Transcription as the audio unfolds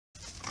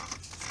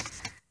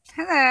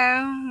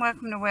Hello,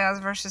 welcome to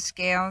Wells versus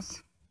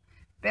Scales.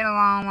 Been a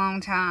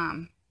long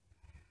time.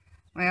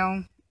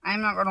 Well,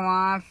 I'm not gonna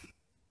lie, I've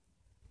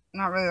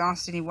not really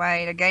lost any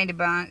weight. I gained a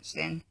bunch,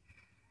 then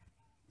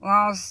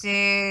lost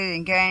it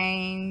and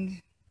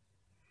gained.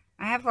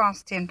 I have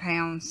lost 10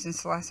 pounds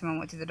since the last time I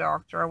went to the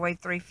doctor. I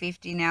weighed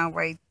 350, now I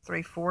weigh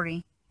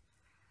 340.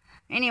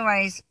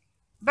 Anyways,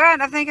 but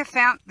I think I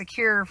found the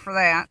cure for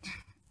that.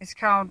 It's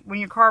called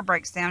when your car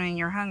breaks down and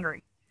you're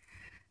hungry.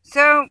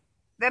 So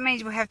that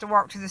means we have to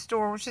walk to the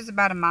store, which is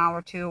about a mile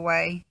or two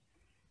away.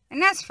 And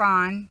that's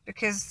fine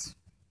because,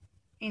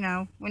 you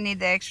know, we need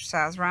the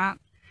exercise, right?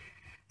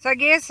 So I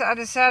guess I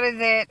decided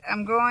that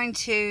I'm going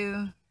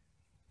to,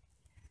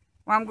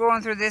 while I'm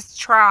going through this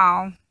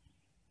trial,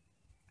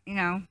 you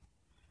know,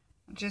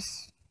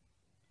 just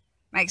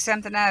make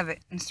something of it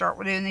and start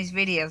doing these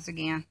videos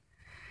again.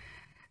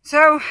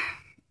 So,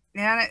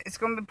 yeah, it's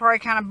going to be probably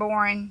kind of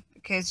boring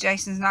because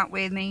Jason's not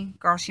with me.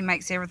 Gosh, he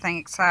makes everything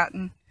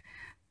exciting.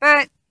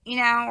 But, you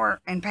know,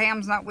 and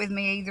Pam's not with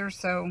me either,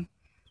 so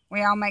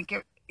we all make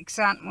it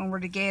exciting when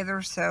we're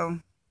together, so.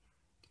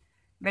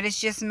 But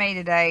it's just me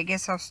today. I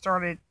guess I'll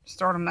start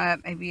them up.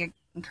 Maybe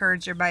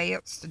encourage everybody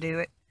else to do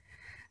it.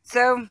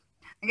 So,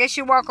 I guess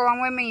you walk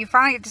along with me. You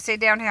finally get to see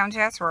downtown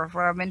Chatsworth,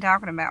 what I've been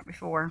talking about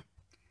before.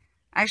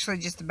 Actually,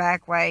 just the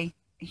back way.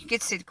 You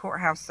get to see the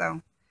courthouse,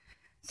 though.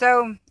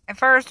 So, at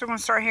first, we're going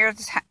to start here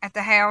at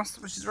the house,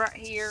 which is right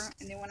here.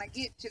 And then when I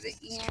get to the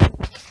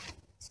end,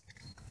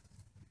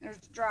 there's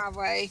the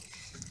driveway.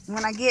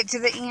 When I get to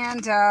the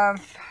end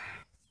of,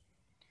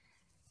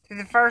 to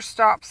the first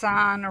stop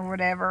sign or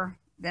whatever,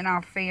 then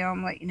I'll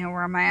film, let you know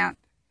where I'm at.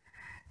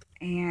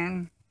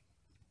 And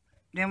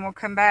then we'll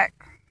come back.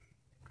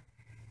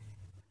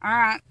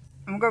 Alright,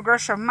 I'm going to go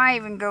grocery shopping. I might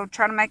even go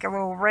try to make a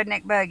little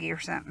redneck buggy or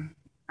something.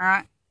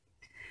 Alright?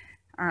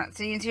 Alright,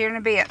 see you here in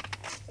a bit.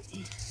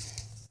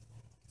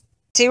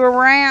 See where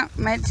we're at?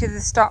 Made it to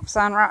the stop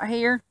sign right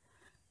here.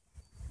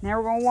 Now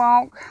we're going to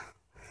walk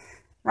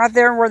right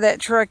there where that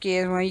truck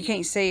is. Well, you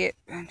can't see it,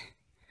 but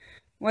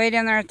way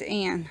down there at the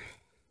end.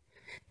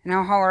 And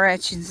I'll holler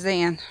at you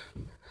then.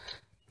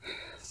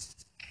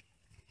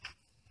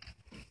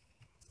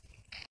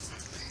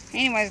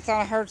 Anyways, I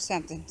thought I heard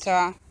something, so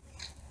I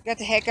got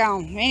the heck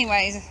on.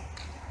 Anyways,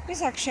 I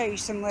guess I can show you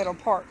some little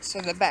parts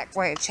of the back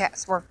way of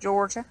Chatsworth,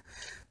 Georgia.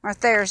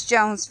 Right there is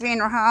Jones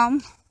Funeral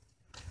Home.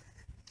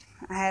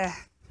 I had a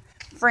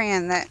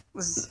friend that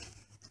was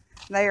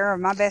there.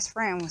 My best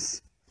friend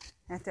was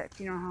at that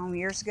funeral home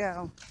years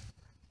ago.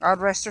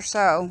 God rest her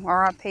soul.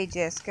 R.I.P.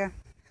 Jessica.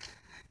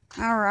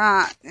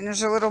 Alright, and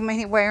there's a little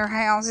mini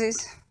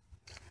warehouses.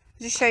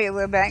 Just show you a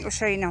little bit. I ain't gonna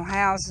show you no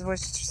houses, which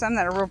some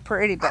that are real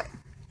pretty, but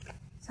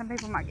some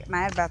people might get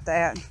mad about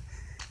that.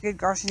 Good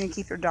gosh, you need to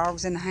keep your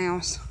dogs in the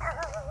house. I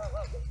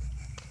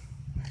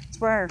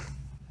swear,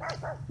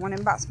 one of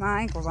them bites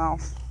my ankles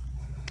off.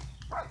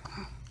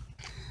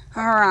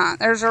 Alright,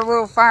 there's our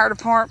little fire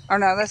department. Oh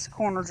no, that's the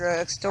corner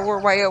drug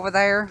store way over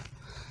there.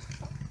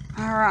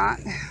 Alright.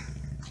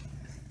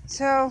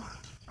 So,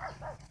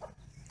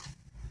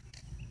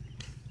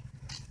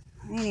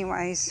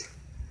 anyways.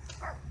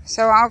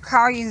 So I'll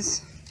call you.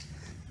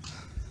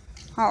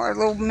 All our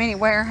little mini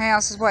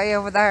warehouse is way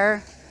over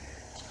there.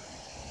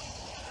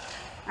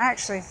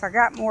 Actually, if I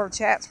got more of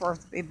Chatsworth,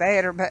 it'd be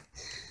better, but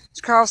it's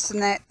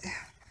crossing that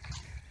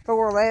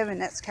 411,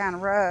 that's kind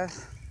of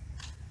rough.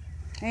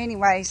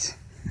 Anyways,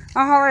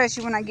 I'll holler at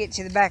you when I get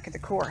to the back of the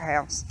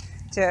courthouse,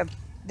 to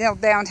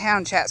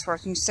downtown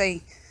Chatsworth. You can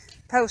see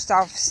post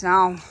office and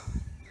all.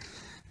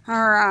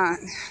 Alright.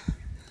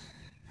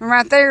 And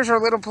right there's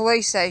our little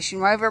police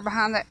station, way over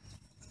behind that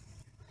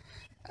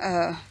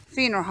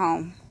funeral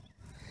home.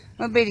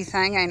 Little bitty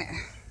thing, ain't it?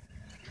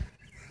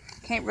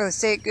 Can't really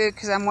see it good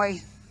because I'm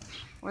way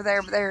over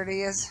there, but there it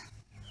is.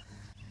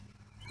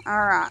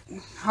 Alright,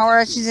 holler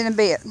at you in a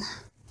bit.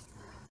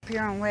 Up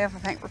here on the left, I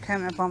think we're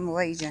coming up on the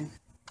Legion.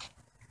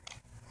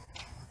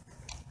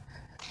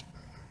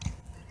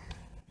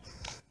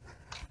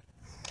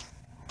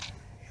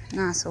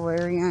 Nice little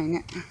area,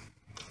 ain't it?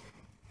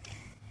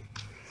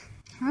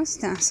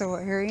 That's a nice little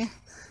area.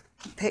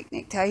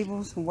 Picnic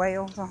tables,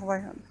 whales, all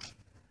that.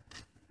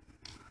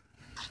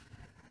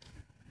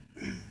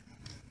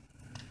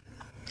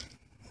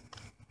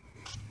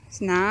 It's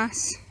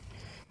nice.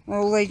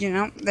 Little Legion,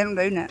 they don't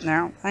do nothing there, I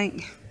don't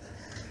think.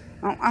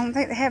 I don't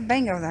think they have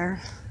bingo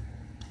there.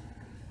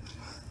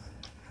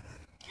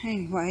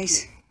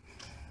 Anyways,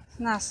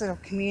 nice little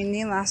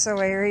community, nice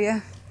little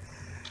area.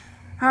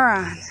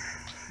 Alright,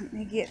 let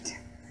me get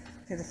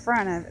to the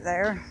front of it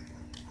there.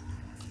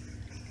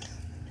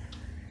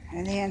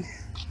 And then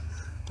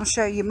I'll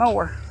show you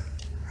more.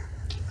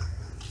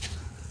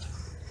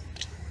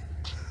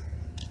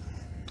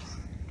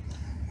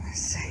 Let's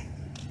see.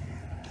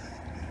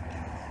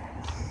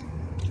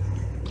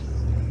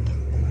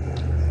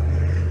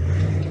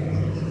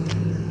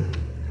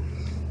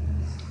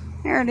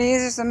 There it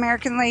is. It's the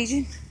American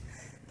Legion.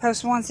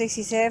 Post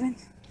 167.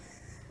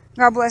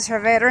 God bless our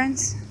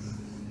veterans.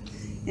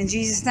 In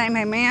Jesus' name,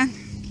 amen.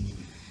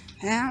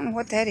 And I don't know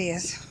what that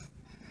is.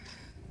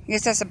 I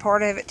guess that's a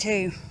part of it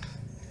too.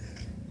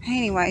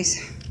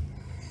 Anyways.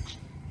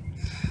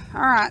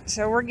 Alright,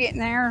 so we're getting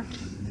there.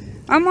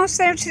 Almost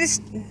there to this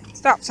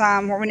stop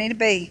sign where we need to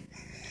be.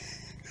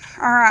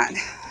 Alright.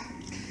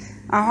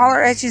 I'll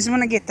holler at you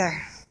when I get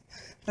there.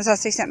 Unless I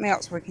see something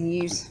else we can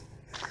use.